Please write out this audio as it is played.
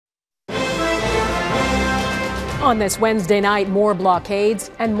On this Wednesday night, more blockades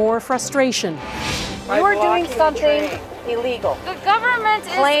and more frustration. You are doing something illegal. The government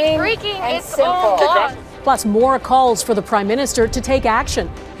is breaking its own laws. Plus more calls for the Prime Minister to take action.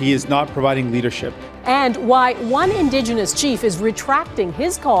 He is not providing leadership. And why one Indigenous chief is retracting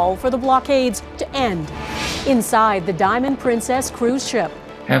his call for the blockades to end. Inside the Diamond Princess cruise ship.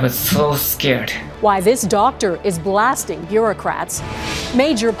 I was so scared. Why this doctor is blasting bureaucrats.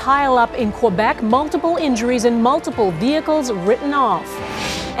 Major pile-up in Quebec, multiple injuries and multiple vehicles written off.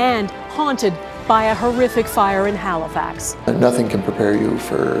 And haunted by a horrific fire in Halifax. Nothing can prepare you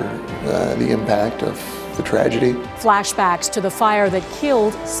for the impact of the tragedy. Flashbacks to the fire that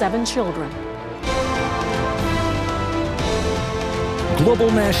killed 7 children.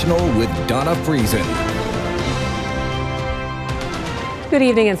 Global National with Dawna Friesen. Good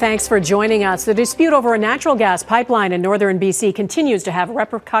evening and thanks for joining us. The dispute over a natural gas pipeline in northern BC continues to have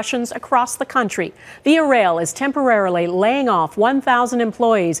repercussions across the country. Via Rail is temporarily laying off 1,000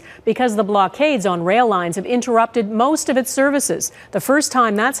 employees because the blockades on rail lines have interrupted most of its services. The first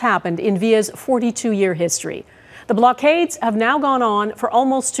time that's happened in Via's 42-year history. The blockades have now gone on for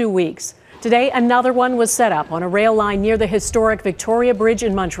almost 2 weeks. Today, another one was set up on a rail line near the historic Victoria Bridge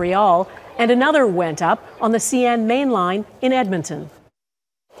in Montreal, and another went up on the CN main line in Edmonton.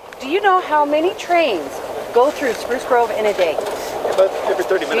 Do you know how many trains go through Spruce Grove in a day? About every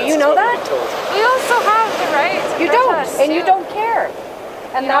 30 minutes. Do you know that? We also have the right to You don't, protest, and too. you don't care.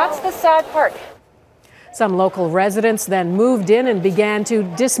 And that's the sad part. Some local residents then moved in and began to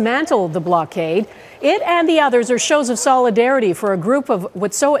dismantle the blockade. It and the others are shows of solidarity for a group of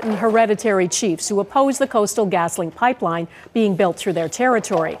Wet'suwet'en hereditary chiefs who oppose the Coastal GasLink pipeline being built through their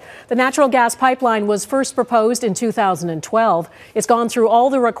territory. The natural gas pipeline was first proposed in 2012. It's gone through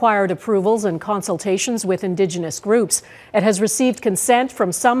all the required approvals and consultations with Indigenous groups. It has received consent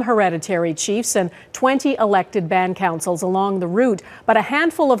from some hereditary chiefs and 20 elected band councils along the route, but a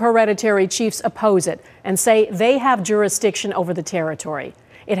handful of hereditary chiefs oppose it and say they have jurisdiction over the territory.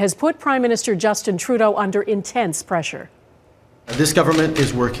 It has put Prime Minister Justin Trudeau under intense pressure. This government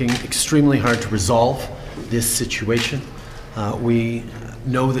is working extremely hard to resolve this situation. We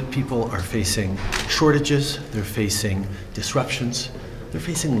know that people are facing shortages, they're facing disruptions, they're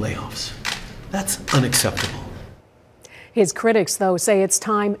facing layoffs. That's unacceptable. His critics, though, say it's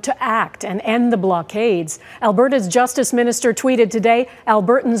time to act and end the blockades. Alberta's Justice Minister tweeted today,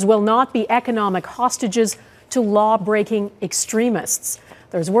 Albertans will not be economic hostages to law-breaking extremists.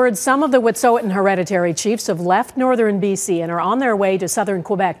 There's word some of the Wet'suwet'en hereditary chiefs have left northern BC and are on their way to southern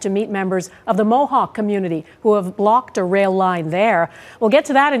Quebec to meet members of the Mohawk community who have blocked a rail line there. We'll get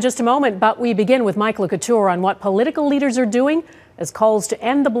to that in just a moment, but we begin with Michael Couture on what political leaders are doing as calls to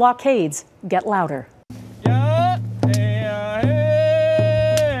end the blockades get louder.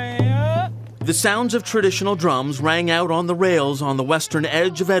 The sounds of traditional drums rang out on the rails on the western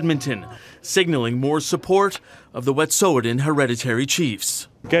edge of Edmonton, signaling more support of the Wet'suwet'en hereditary chiefs.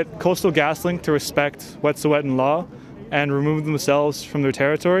 Get Coastal GasLink to respect Wet'suwet'en law and remove themselves from their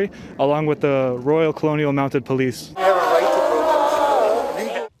territory, along with the Royal Colonial Mounted Police.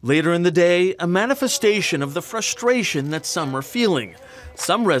 Later in the day, a manifestation of the frustration that some are feeling.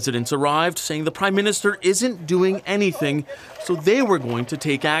 Some residents arrived saying the Prime Minister isn't doing anything, so they were going to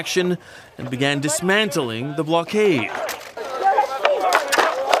take action and began dismantling the blockade.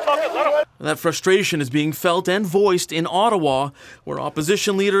 That frustration is being felt and voiced in Ottawa, where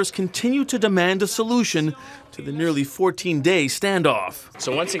opposition leaders continue to demand a solution to the nearly 14-day standoff.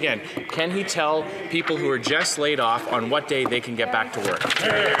 So once again, can he tell people who are just laid off on what day they can get back to work? The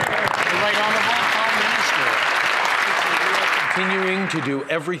right honourable Prime Minister. Continuing to do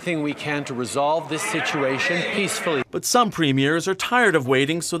everything we can to resolve this situation peacefully. But some premiers are tired of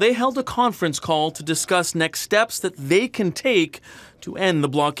waiting, so they held a conference call to discuss next steps that they can take to end the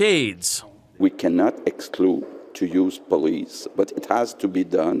blockades. We cannot exclude to use police, but it has to be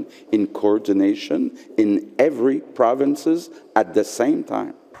done in coordination in every provinces at the same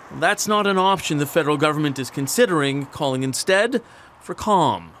time. That's not an option the federal government is considering, calling instead for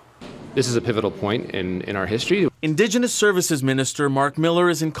calm. This is a pivotal point in our history. Indigenous Services Minister Mark Miller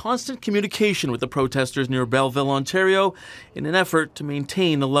is in constant communication with the protesters near Belleville, Ontario, in an effort to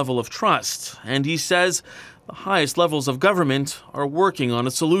maintain a level of trust. And he says the highest levels of government are working on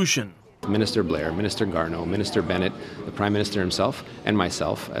a solution. Minister Blair, Minister Garneau, Minister Bennett, the Prime Minister himself, and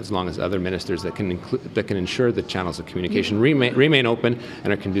myself, as long as other ministers that can ensure the channels of communication remain open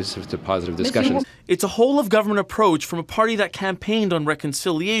and are conducive to positive discussions. It's a whole-of-government approach from a party that campaigned on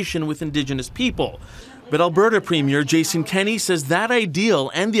reconciliation with Indigenous people. But Alberta Premier Jason Kenney says that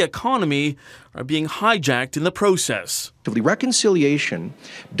ideal and the economy are being hijacked in the process. Reconciliation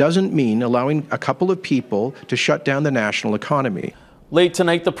doesn't mean allowing a couple of people to shut down the national economy. Late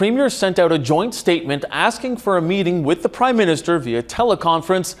tonight, the Premier sent out a joint statement asking for a meeting with the Prime Minister via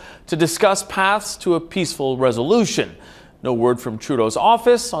teleconference to discuss paths to a peaceful resolution. No word from Trudeau's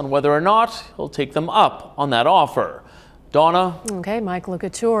office on whether or not he'll take them up on that offer. Dawna? Okay, Michael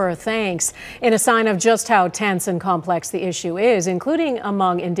Couteur, thanks. In a sign of just how tense and complex the issue is, including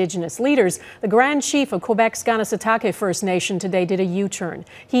among Indigenous leaders, the Grand Chief of Quebec's Kanesatake First Nation today did a U-turn.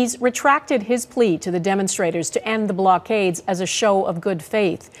 He's retracted his plea to the demonstrators to end the blockades as a show of good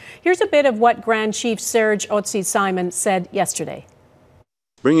faith. Here's a bit of what Grand Chief Serge Otsi-Simon said yesterday.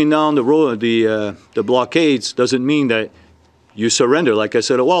 Bringing down the blockades doesn't mean that you surrender, like I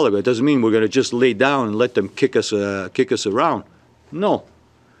said a while ago. It doesn't mean we're going to just lay down and let them kick us around. No.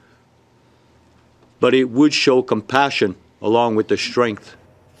 But it would show compassion along with the strength.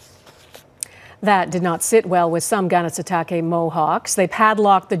 That did not sit well with some Kanesatake Mohawks. They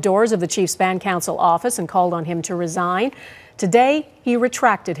padlocked the doors of the Chief's Band Council office and called on him to resign. Today, he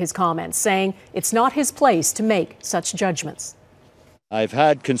retracted his comments, saying it's not his place to make such judgments. I've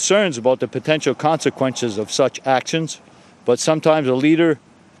had concerns about the potential consequences of such actions. But sometimes a leader,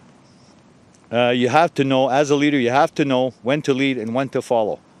 you have to know, as a leader, you have to know when to lead and when to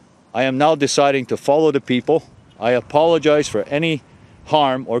follow. I am now deciding to follow the people. I apologize for any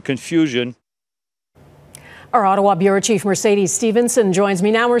harm or confusion. Our Ottawa Bureau Chief Mercedes Stevenson joins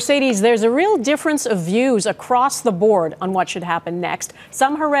me now. Mercedes, there's a real difference of views across the board on what should happen next.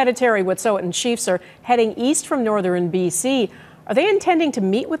 Some hereditary Wet'suwet'en chiefs are heading east from northern BC. Are they intending to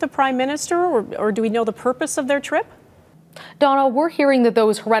meet with the Prime Minister, or do we know the purpose of their trip? Dawna, we're hearing that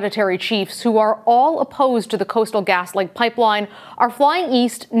those hereditary chiefs who are all opposed to the Coastal GasLink pipeline are flying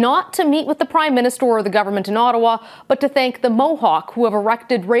east not to meet with the Prime Minister or the government in Ottawa, but to thank the Mohawk who have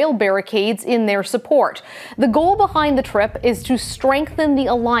erected rail barricades in their support. The goal behind the trip is to strengthen the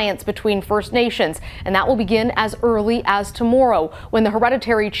alliance between First Nations, and that will begin as early as tomorrow, when the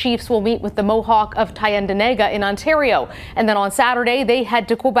hereditary chiefs will meet with the Mohawk of Tyendinaga in Ontario. And then on Saturday, they head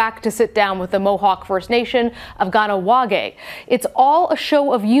to Quebec to sit down with the Mohawk First Nation of Ganawage. It's all a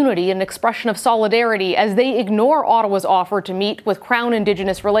show of unity and expression of solidarity as they ignore Ottawa's offer to meet with Crown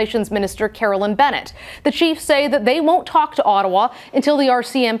Indigenous Relations Minister Carolyn Bennett. The chiefs say that they won't talk to Ottawa until the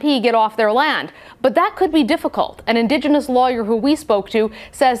RCMP get off their land. But that could be difficult. An Indigenous lawyer who we spoke to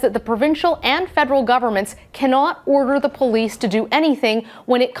says that the provincial and federal governments cannot order the police to do anything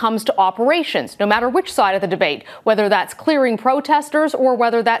when it comes to operations, no matter which side of the debate, whether that's clearing protesters or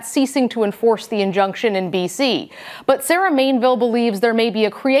whether that's ceasing to enforce the injunction in BC. But Sarah Mainville believes there may be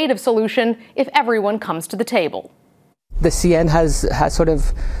a creative solution if everyone comes to the table. The CN has sort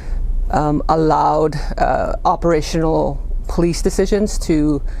of allowed operational police decisions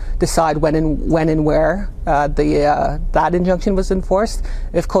to decide when and where that injunction was enforced.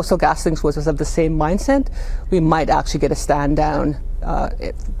 If Coastal GasLink was of the same mindset, we might actually get a stand down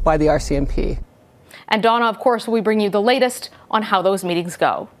by the RCMP. And Dawna, of course, we bring you the latest on how those meetings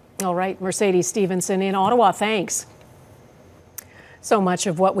go. All right, Mercedes Stevenson in Ottawa, thanks. So much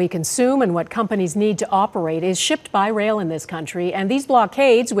of what we consume and what companies need to operate is shipped by rail in this country, and these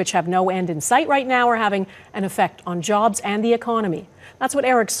blockades, which have no end in sight right now, are having an effect on jobs and the economy. That's what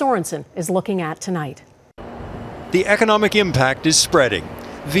Eric Sorensen is looking at tonight. The economic impact is spreading.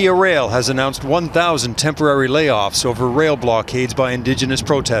 Via Rail has announced 1,000 temporary layoffs over rail blockades by Indigenous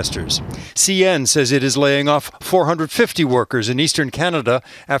protesters. CN says it is laying off 450 workers in eastern Canada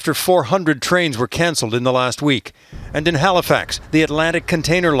after 400 trains were cancelled in the last week. And in Halifax, the Atlantic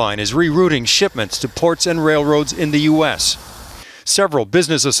Container Line is rerouting shipments to ports and railroads in the U.S. Several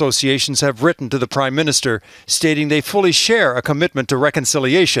business associations have written to the Prime Minister stating they fully share a commitment to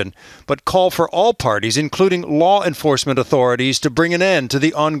reconciliation, but call for all parties, including law enforcement authorities, to bring an end to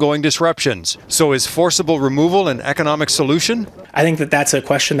the ongoing disruptions. So is forcible removal an economic solution? I think that's a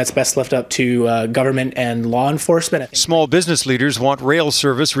question that's best left up to government and law enforcement. Small business leaders want rail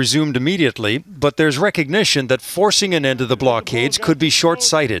service resumed immediately, but there's recognition that forcing an end to the blockades could be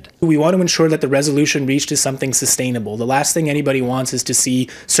short-sighted. We want to ensure that the resolution reached is something sustainable. The last thing anybody wants is to see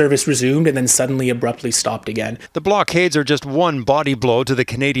service resumed and then suddenly abruptly stopped again. The blockades are just one body blow to the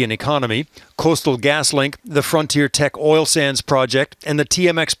Canadian economy. Coastal GasLink, the Frontier Tech oil sands project, and the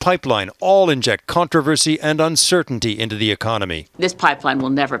TMX pipeline all inject controversy and uncertainty into the economy. This pipeline will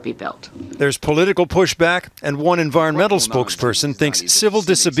never be built. There's political pushback, and one environmental spokesperson thinks civil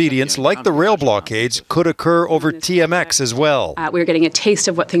disobedience like the rail blockades could occur over TMX as well. We're getting a taste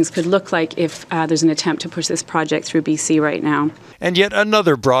of what things could look like if there's an attempt to push this project through BC right now. And yet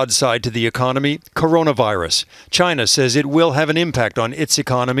another broadside to the economy, coronavirus. China says it will have an impact on its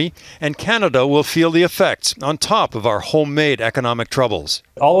economy, and Canada will feel the effects on top of our homemade economic troubles.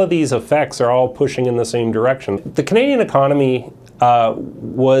 All of these effects are all pushing in the same direction. The Canadian economy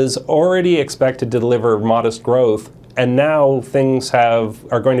was already expected to deliver modest growth, and now things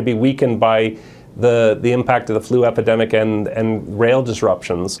are going to be weakened by the impact of the flu epidemic and rail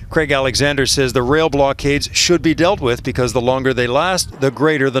disruptions. Craig Alexander says the rail blockades should be dealt with because the longer they last, the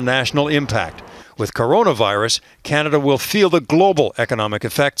greater the national impact. With coronavirus, Canada will feel the global economic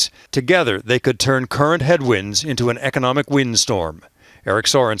effects. Together, they could turn current headwinds into an economic windstorm. Eric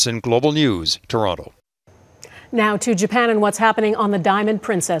Sorensen, Global News, Toronto. Now to Japan and what's happening on the Diamond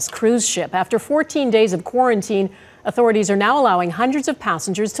Princess cruise ship. After 14 days of quarantine, authorities are now allowing hundreds of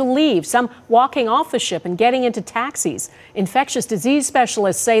passengers to leave, some walking off the ship and getting into taxis. Infectious disease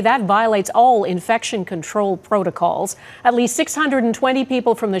specialists say that violates all infection control protocols. At least 620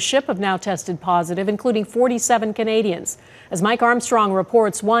 people from the ship have now tested positive, including 47 Canadians. As Mike Armstrong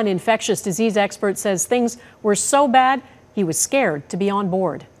reports, one infectious disease expert says things were so bad he was scared to be on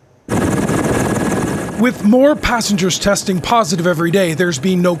board. With more passengers testing positive every day, there's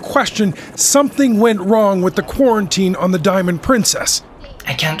been no question something went wrong with the quarantine on the Diamond Princess.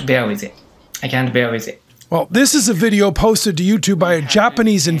 I can't bear with it. I can't bear with it. Well, this is a video posted to YouTube by a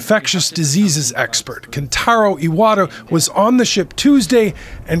Japanese infectious diseases expert. Kentaro Iwata was on the ship Tuesday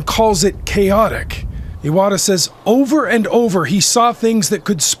and calls it chaotic. Iwata says over and over he saw things that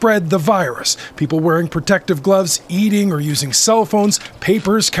could spread the virus. People wearing protective gloves, eating or using cell phones,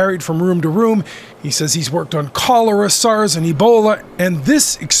 papers carried from room to room. He says he's worked on cholera, SARS, and Ebola, and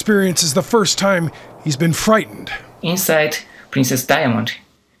this experience is the first time he's been frightened. Inside Princess Diamond,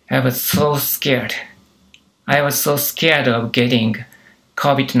 I was so scared. I was so scared of getting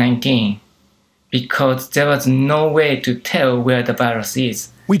COVID-19 because there was no way to tell where the virus is.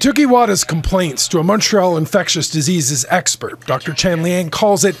 We took Iwata's complaints to a Montreal infectious diseases expert. Dr. Chan Liang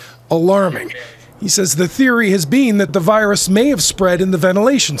calls it alarming. He says the theory has been that the virus may have spread in the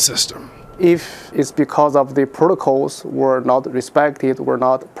ventilation system. If it's because of the protocols were not respected, were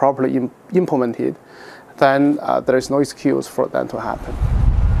not properly implemented, then there is no excuse for that to happen.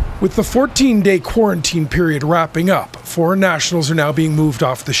 With the 14-day quarantine period wrapping up, foreign nationals are now being moved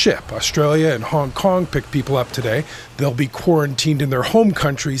off the ship. Australia and Hong Kong picked people up today. They'll be quarantined in their home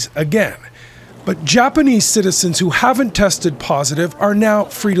countries again. But Japanese citizens who haven't tested positive are now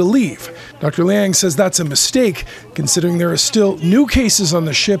free to leave. Dr. Liang says that's a mistake, considering there are still new cases on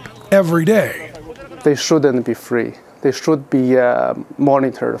the ship every day. They shouldn't be free. They should be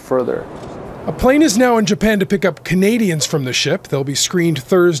monitored further. A plane is now in Japan to pick up Canadians from the ship. They'll be screened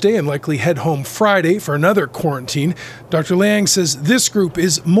Thursday and likely head home Friday for another quarantine. Dr. Liang says this group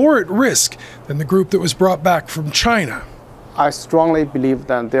is more at risk than the group that was brought back from China. I strongly believe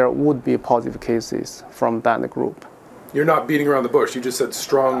that there would be positive cases from that group. You're not beating around the bush. You just said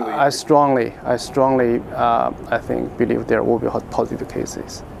strongly. I think, believe there will be positive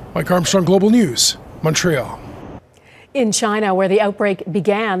cases. Mike Armstrong, Global News, Montreal. In China, where the outbreak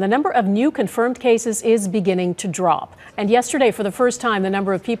began, the number of new confirmed cases is beginning to drop. And yesterday, for the first time, the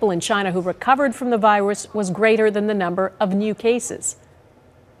number of people in China who recovered from the virus was greater than the number of new cases.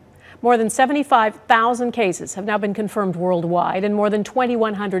 More than 75,000 cases have now been confirmed worldwide, and more than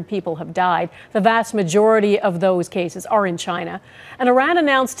 2,100 people have died. The vast majority of those cases are in China. And Iran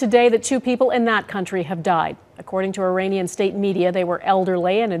announced today that 2 people in that country have died. According to Iranian state media, they were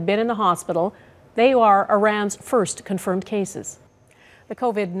elderly and had been in the hospital. They are Iran's first confirmed cases. The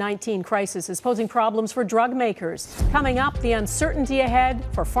COVID-19 crisis is posing problems for drug makers. Coming up, the uncertainty ahead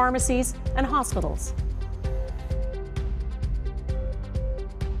for pharmacies and hospitals.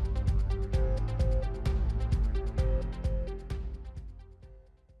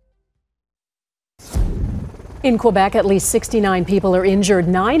 In Quebec, at least 69 people are injured,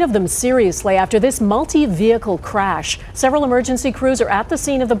 9 of them seriously, after this multi-vehicle crash. Several emergency crews are at the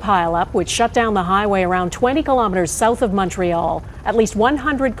scene of the pileup, which shut down the highway around 20 kilometers south of Montreal. At least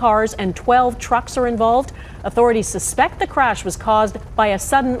 100 cars and 12 trucks are involved. Authorities suspect the crash was caused by a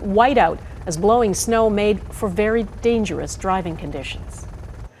sudden whiteout, as blowing snow made for very dangerous driving conditions.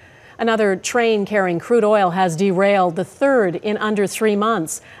 Another train carrying crude oil has derailed, the third in under 3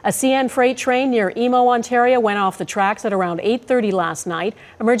 months. A CN freight train near Emo, Ontario went off the tracks at around 8:30 last night.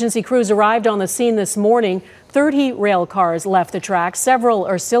 Emergency crews arrived on the scene this morning. 30 rail cars left the tracks. Several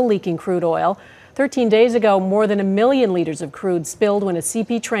are still leaking crude oil. 13 days ago, more than 1 million liters of crude spilled when a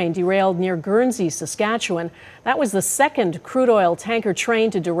CP train derailed near Guernsey, Saskatchewan. That was the second crude oil tanker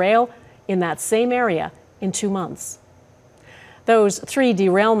train to derail in that same area in 2 months. Those 3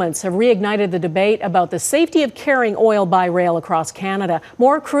 derailments have reignited the debate about the safety of carrying oil by rail across Canada.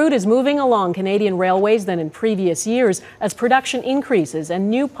 More crude is moving along Canadian railways than in previous years as production increases and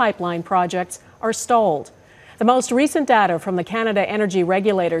new pipeline projects are stalled. The most recent data from the Canada Energy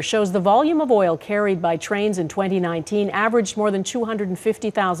Regulator shows the volume of oil carried by trains in 2019 averaged more than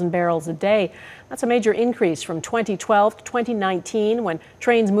 250,000 barrels a day. That's a major increase from 2012 to 2019, when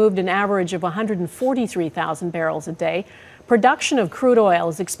trains moved an average of 143,000 barrels a day. Production of crude oil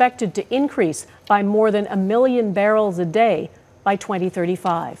is expected to increase by more than 1 million barrels a day by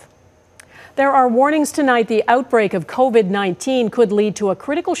 2035. There are warnings tonight the outbreak of COVID-19 could lead to a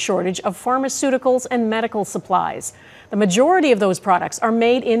critical shortage of pharmaceuticals and medical supplies. The majority of those products are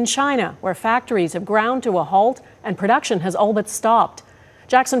made in China, where factories have ground to a halt and production has all but stopped.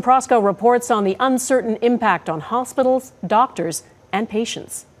 Jackson Proskow reports on the uncertain impact on hospitals, doctors, and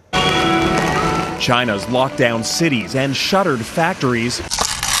patients. China's locked down cities and shuttered factories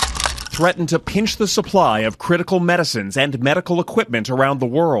threaten to pinch the supply of critical medicines and medical equipment around the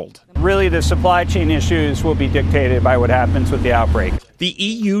world. Really, the supply chain issues will be dictated by what happens with the outbreak. The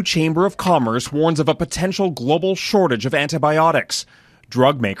EU Chamber of Commerce warns of a potential global shortage of antibiotics.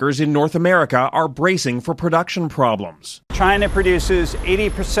 Drug makers in North America are bracing for production problems. China produces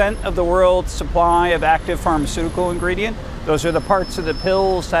 80% of the world's supply of active pharmaceutical ingredient. Those are the parts of the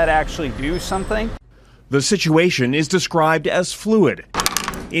pills that actually do something. The situation is described as fluid.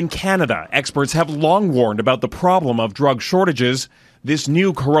 In Canada, experts have long warned about the problem of drug shortages. This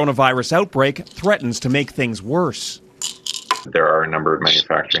new coronavirus outbreak threatens to make things worse. There are a number of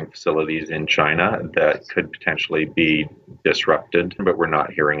manufacturing facilities in China that could potentially be disrupted, but we're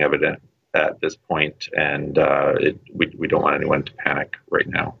not hearing of it at this point, and we don't want anyone to panic right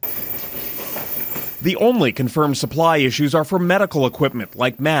now. The only confirmed supply issues are for medical equipment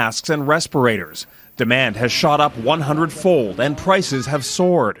like masks and respirators. Demand has shot up 100-fold and prices have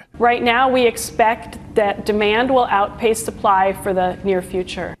soared. Right now, we expect that demand will outpace supply for the near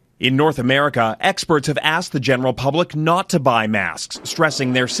future. In North America, experts have asked the general public not to buy masks,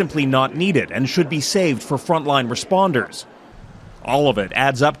 stressing they're simply not needed and should be saved for frontline responders. All of it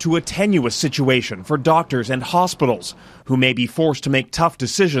adds up to a tenuous situation for doctors and hospitals, who may be forced to make tough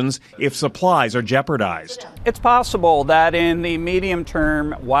decisions if supplies are jeopardized. It's possible that in the medium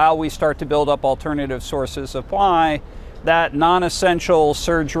term, while we start to build up alternative sources of supply, that non-essential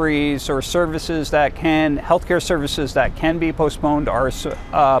surgeries or healthcare services that can be postponed are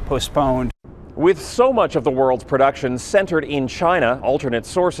postponed. With so much of the world's production centered in China, alternate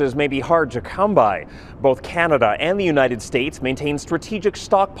sources may be hard to come by. Both Canada and the United States maintain strategic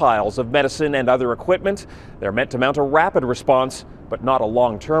stockpiles of medicine and other equipment. They're meant to mount a rapid response, but not a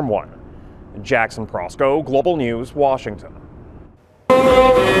long-term one. Jackson Proskow, Global News, Washington.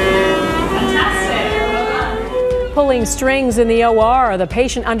 Pulling strings in the OR, the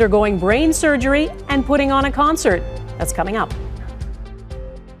patient undergoing brain surgery and putting on a concert. That's coming up.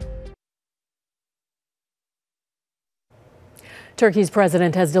 Turkey's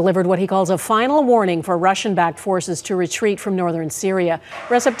president has delivered what he calls a final warning for Russian-backed forces to retreat from northern Syria.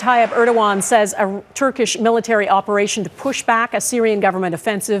 Recep Tayyip Erdogan says a Turkish military operation to push back a Syrian government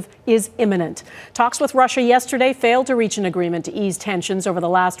offensive is imminent. Talks with Russia yesterday failed to reach an agreement to ease tensions over the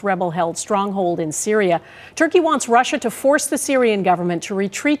last rebel-held stronghold in Syria. Turkey wants Russia to force the Syrian government to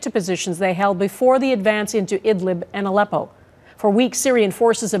retreat to positions they held before the advance into Idlib and Aleppo. For weeks, Syrian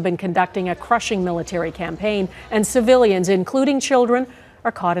forces have been conducting a crushing military campaign, and civilians, including children,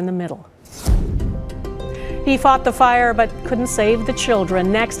 are caught in the middle. He fought the fire but couldn't save the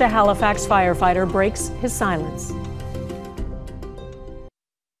children. Next, a Halifax firefighter breaks his silence.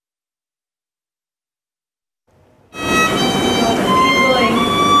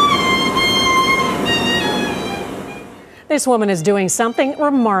 This woman is doing something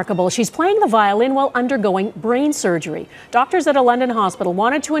remarkable. She's playing the violin while undergoing brain surgery. Doctors at a London hospital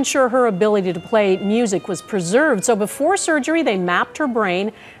wanted to ensure her ability to play music was preserved, so before surgery they mapped her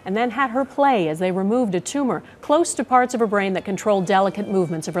brain and then had her play as they removed a tumor close to parts of her brain that controlled delicate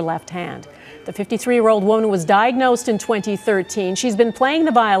movements of her left hand. The 53-year-old woman was diagnosed in 2013. She's been playing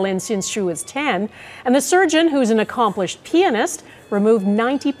the violin since she was 10, and the surgeon, who's an accomplished pianist, removed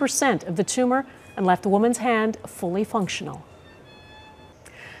 90% of the tumor and left the woman's hand fully functional.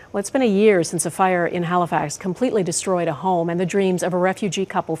 Well, it's been a year since a fire in Halifax completely destroyed a home and the dreams of a refugee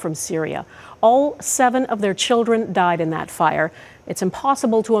couple from Syria. All 7 of their children died in that fire. It's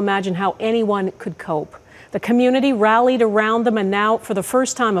impossible to imagine how anyone could cope. The community rallied around them, and now, for the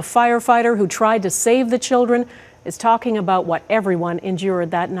first time, a firefighter who tried to save the children is talking about what everyone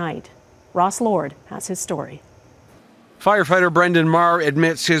endured that night. Ross Lord has his story. Firefighter Brendan Marr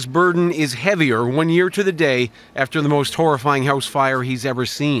admits his burden is heavier 1 year to the day after the most horrifying house fire he's ever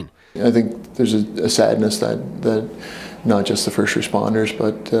seen. I think there's a sadness that not just the first responders,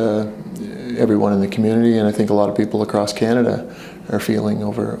 but everyone in the community, and I think a lot of people across Canada are feeling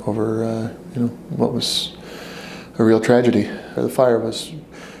over what was a real tragedy. The fire was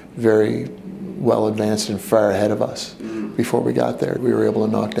very well advanced and far ahead of us before we got there. We were able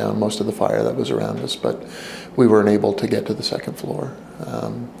to knock down most of the fire that was around us, but we weren't able to get to the second floor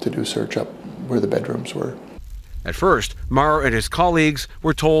to do search up where the bedrooms were. At first, Marr and his colleagues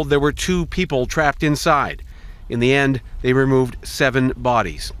were told there were 2 people trapped inside. In the end, they removed 7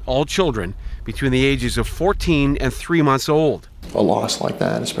 bodies, all children between the ages of 14 and 3 months old. A loss like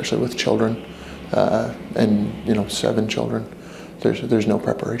that, especially with children, and 7 children, there's no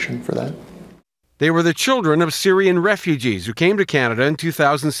preparation for that. They were the children of Syrian refugees who came to Canada in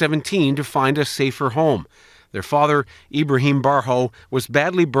 2017 to find a safer home. Their father, Ibrahim Barho, was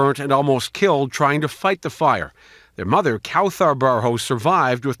badly burnt and almost killed trying to fight the fire. Their mother, Couteur Barho,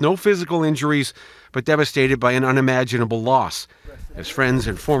 survived with no physical injuries, but devastated by an unimaginable loss. As friends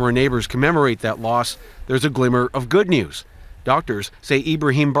and former neighbors commemorate that loss, there's a glimmer of good news. Doctors say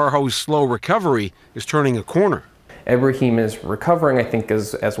Ibrahim Barho's slow recovery is turning a corner. Ibrahim is recovering, I think,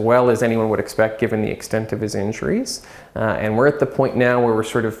 as well as anyone would expect given the extent of his injuries. And we're at the point now where we're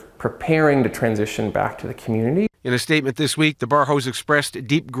sort of preparing to transition back to the community. In a statement this week, the Barhos expressed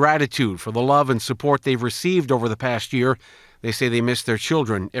deep gratitude for the love and support they've received over the past year. They say they miss their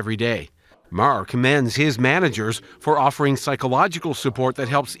children every day. Marr commends his managers for offering psychological support that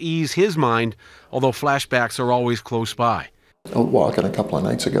helps ease his mind, although flashbacks are always close by. Out walking a couple of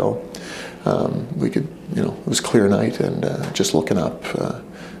nights ago, we could, it was a clear night, and just looking up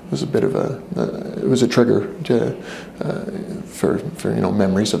was a bit of it was a trigger for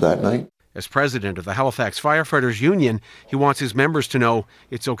memories of that night. As president of the Halifax Firefighters Union, he wants his members to know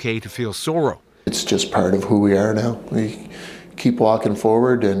it's okay to feel sorrow. It's just part of who we are now. We keep walking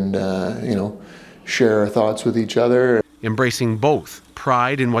forward and, share our thoughts with each other. Embracing both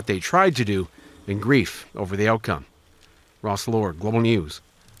pride in what they tried to do and grief over the outcome. Ross Lord, Global News,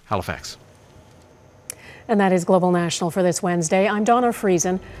 Halifax. And that is Global National for this Wednesday. I'm Dawna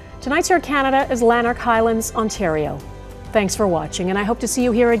Friesen. Tonight's Air Canada is Lanark Highlands, Ontario. Thanks for watching, and I hope to see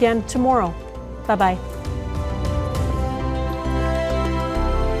you here again tomorrow. Bye-bye.